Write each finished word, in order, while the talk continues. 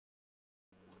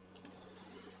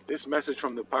This message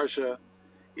from the Parsha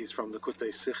is from the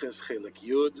Kutei Siches Chelik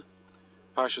Yud,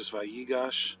 Parshas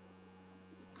Vayigash,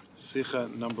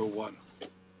 Sicha number 1.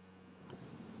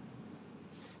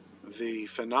 The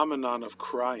phenomenon of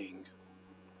crying,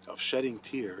 of shedding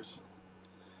tears,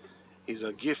 is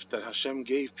a gift that Hashem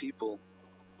gave people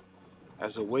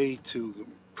as a way to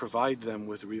provide them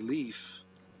with relief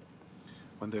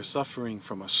when they're suffering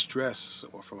from a stress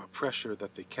or from a pressure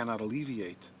that they cannot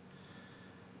alleviate.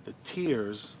 The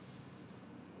tears,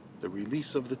 the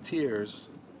release of the tears,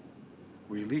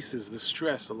 releases the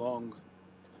stress along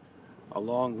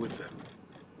with them.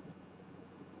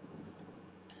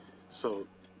 So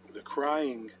the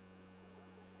crying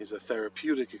is a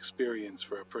therapeutic experience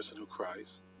for a person who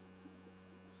cries.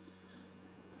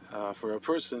 For a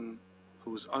person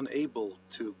who's unable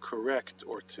to correct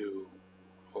or to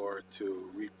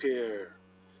repair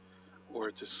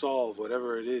or to solve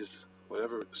whatever it is,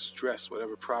 whatever stress,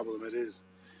 whatever problem it is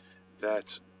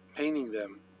that's paining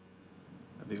them,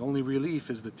 the only relief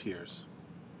is the tears.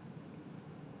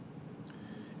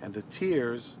 And the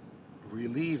tears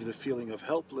relieve the feeling of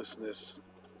helplessness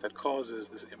that causes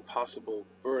this impossible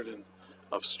burden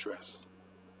of stress.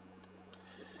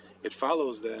 It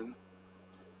follows then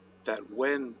that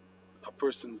when a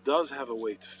person does have a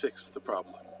way to fix the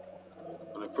problem,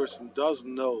 when a person does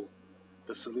know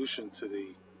the solution to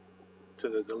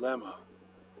the dilemma,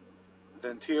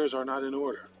 then tears are not in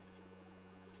order.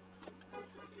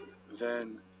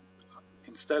 Then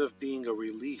instead of being a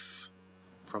relief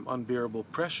from unbearable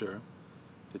pressure,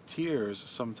 the tears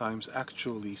sometimes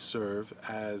actually serve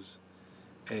as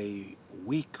a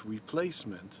weak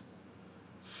replacement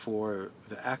for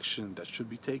the action that should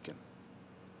be taken,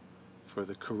 for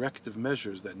the corrective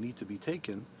measures that need to be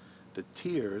taken. The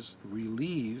tears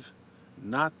relieve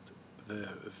not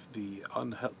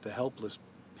the helpless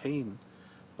pain,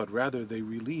 but rather they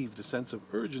relieve the sense of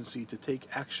urgency to take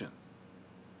action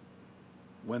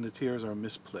when the tears are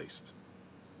misplaced.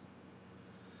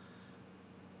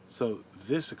 So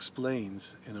this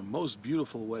explains in a most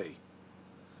beautiful way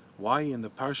why in the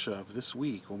Parsha of this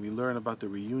week, when we learn about the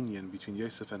reunion between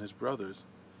Yosef and his brothers,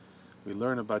 we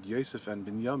learn about Yosef and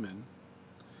Binyamin,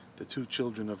 the two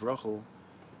children of Rachel,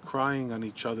 crying on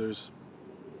each other's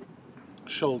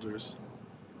shoulders.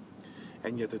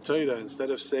 And yet the Torah,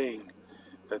 instead of saying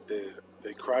that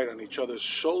they cried on each other's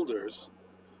shoulders,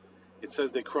 it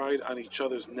says they cried on each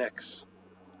other's necks,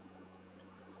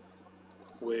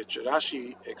 which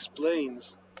Rashi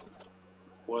explains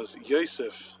was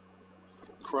Yosef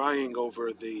crying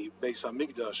over the Beis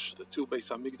Hamikdash, the two Beis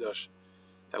Hamikdash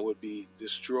that would be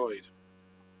destroyed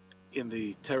in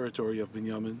the territory of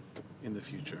Binyamin in the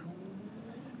future,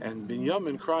 and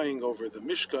Binyamin crying over the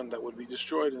Mishkan that would be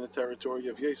destroyed in the territory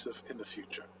of Yosef in the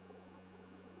future.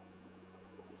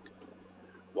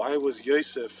 Why was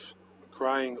Yosef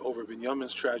crying over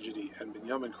Binyamin's tragedy and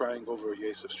Binyamin crying over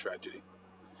Yosef's tragedy?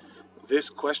 This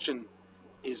question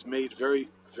is made very,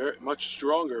 very much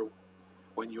stronger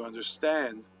when you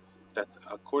understand that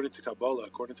according to Kabbalah,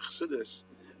 according to Chassidus,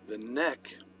 the neck,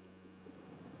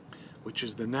 which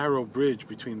is the narrow bridge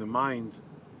between the mind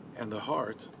and the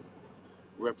heart,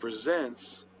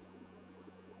 represents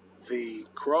the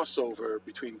crossover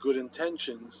between good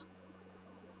intentions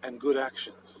and good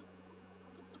actions,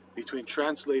 between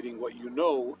translating what you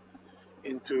know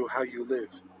into how you live.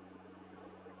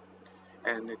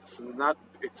 And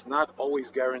it's not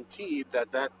always guaranteed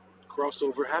that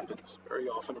crossover happens. Very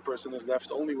often a person is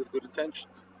left only with good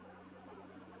intentions.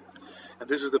 And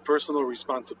this is the personal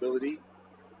responsibility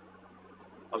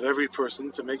of every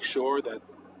person to make sure that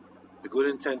the good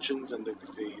intentions and the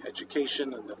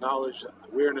education and the knowledge and the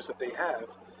awareness that they have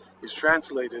is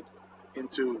translated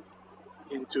into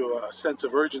a sense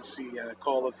of urgency and a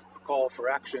call for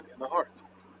action in the heart.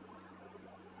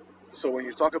 So when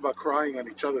you talk about crying on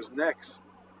each other's necks,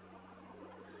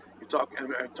 you talk and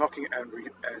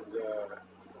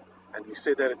you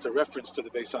say that it's a reference to the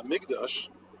Beis Hamikdash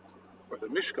or the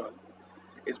Mishkan,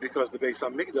 is because the Beis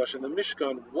Hamikdash and the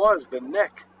Mishkan was the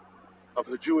neck of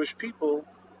the Jewish people,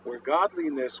 where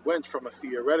godliness went from a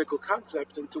theoretical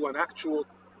concept into an actual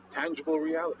tangible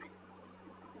reality.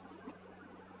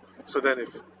 So then if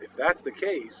that's the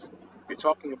case, you're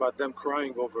talking about them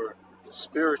crying over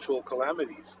spiritual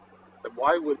calamities, then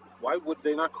why would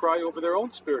they not cry over their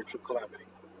own spiritual calamity?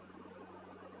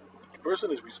 Each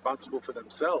person is responsible for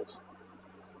themselves.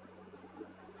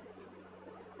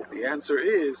 And the answer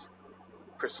is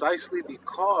precisely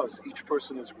because each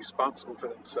person is responsible for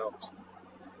themselves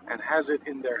and has it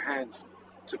in their hands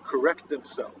to correct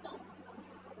themselves,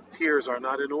 tears are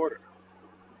not in order.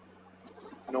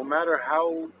 No matter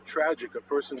how tragic a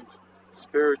person's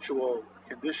spiritual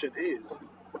condition is,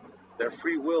 Their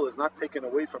free will is not taken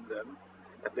away from them,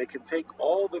 and they can take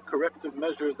all the corrective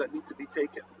measures that need to be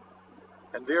taken.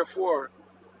 And therefore,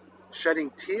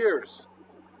 shedding tears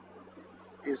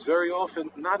is very often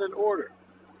not in order.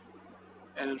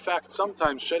 And in fact,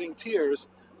 sometimes shedding tears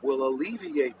will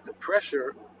alleviate the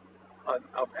pressure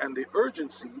and the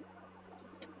urgency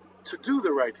to do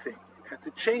the right thing and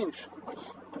to change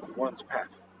one's path.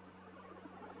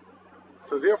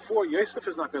 So therefore, Yosef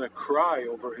is not going to cry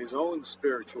over his own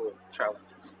spiritual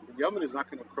challenges. Binyamin is not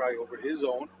going to cry over his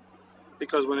own,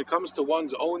 because when it comes to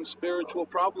one's own spiritual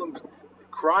problems,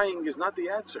 crying is not the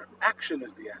answer. Action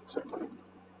is the answer.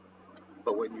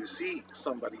 But when you see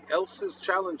somebody else's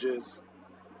challenges,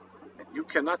 you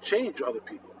cannot change other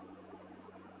people.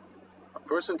 A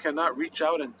person cannot reach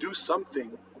out and do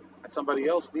something that somebody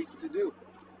else needs to do.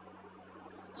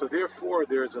 So therefore,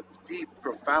 there's a deep,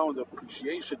 profound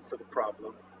appreciation for the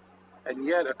problem, and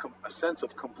yet a sense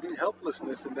of complete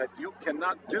helplessness in that you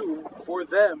cannot do for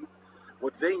them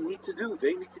what they need to do.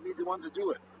 They need to be the ones to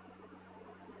do it.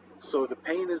 So the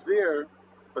pain is there,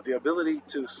 but the ability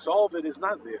to solve it is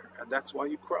not there, and that's why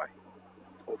you cry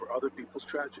over other people's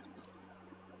tragedies,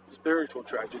 spiritual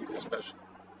tragedies especially.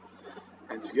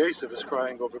 And Yosef is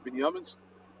crying over Binyamin's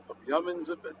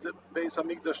Beis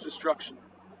Hamikdash destruction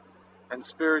and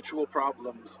spiritual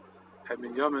problems, and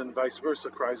Binyamin, vice versa,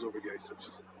 cries over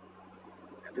Yosef's.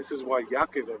 And this is why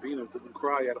Yaakov Avinu didn't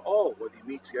cry at all when he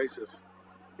meets Yosef,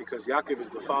 because Yaakov is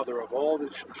the father of all the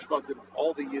Shvatim,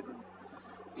 all the Yidden.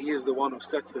 He is the one who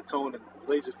sets the tone and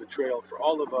blazes the trail for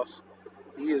all of us.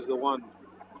 He is the one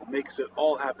who makes it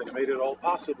all happen, made it all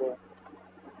possible,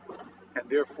 and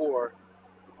therefore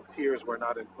the tears were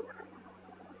not in order.